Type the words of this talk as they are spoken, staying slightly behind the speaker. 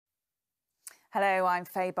Hello, I'm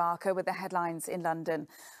Faye Barker with the headlines in London.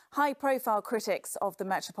 High-profile critics of the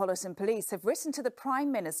Metropolitan Police have written to the Prime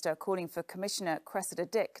Minister calling for Commissioner Cressida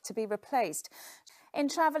Dick to be replaced. In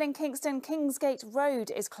travel in Kingston, Kingsgate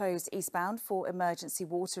Road is closed eastbound for emergency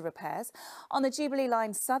water repairs. On the Jubilee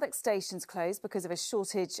line, Southwark station's closed because of a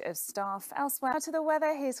shortage of staff. Elsewhere, to the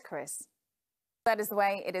weather, here's Chris. That is the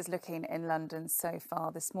way it is looking in London so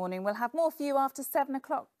far this morning. We'll have more for you after 7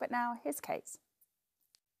 o'clock, but now here's Kate.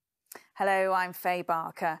 Hello, I'm Faye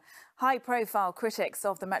Barker. High-profile critics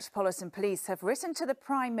of the Metropolitan Police have written to the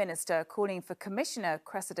Prime Minister calling for Commissioner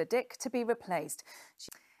Cressida Dick to be replaced.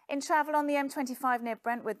 In travel on the M25 near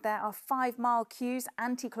Brentwood, there are 5-mile queues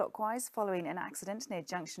anti-clockwise following an accident near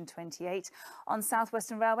Junction 28. On South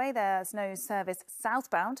Western Railway, there's no service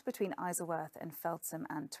southbound between Isleworth and Feltham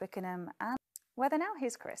and Twickenham. And weather now,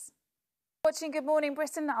 here's Chris. Watching Good Morning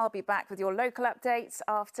Britain, I'll be back with your local updates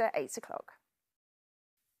after 8 o'clock.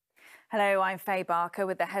 Hello, I'm Faye Barker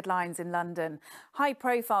with the headlines in London.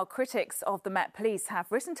 High-profile critics of the Met Police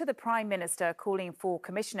have written to the Prime Minister calling for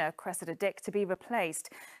Commissioner Cressida Dick to be replaced.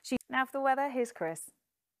 Now for the weather, here's Chris.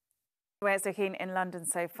 Where's looking in London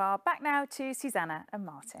so far? Back now to Susanna and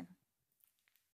Martin.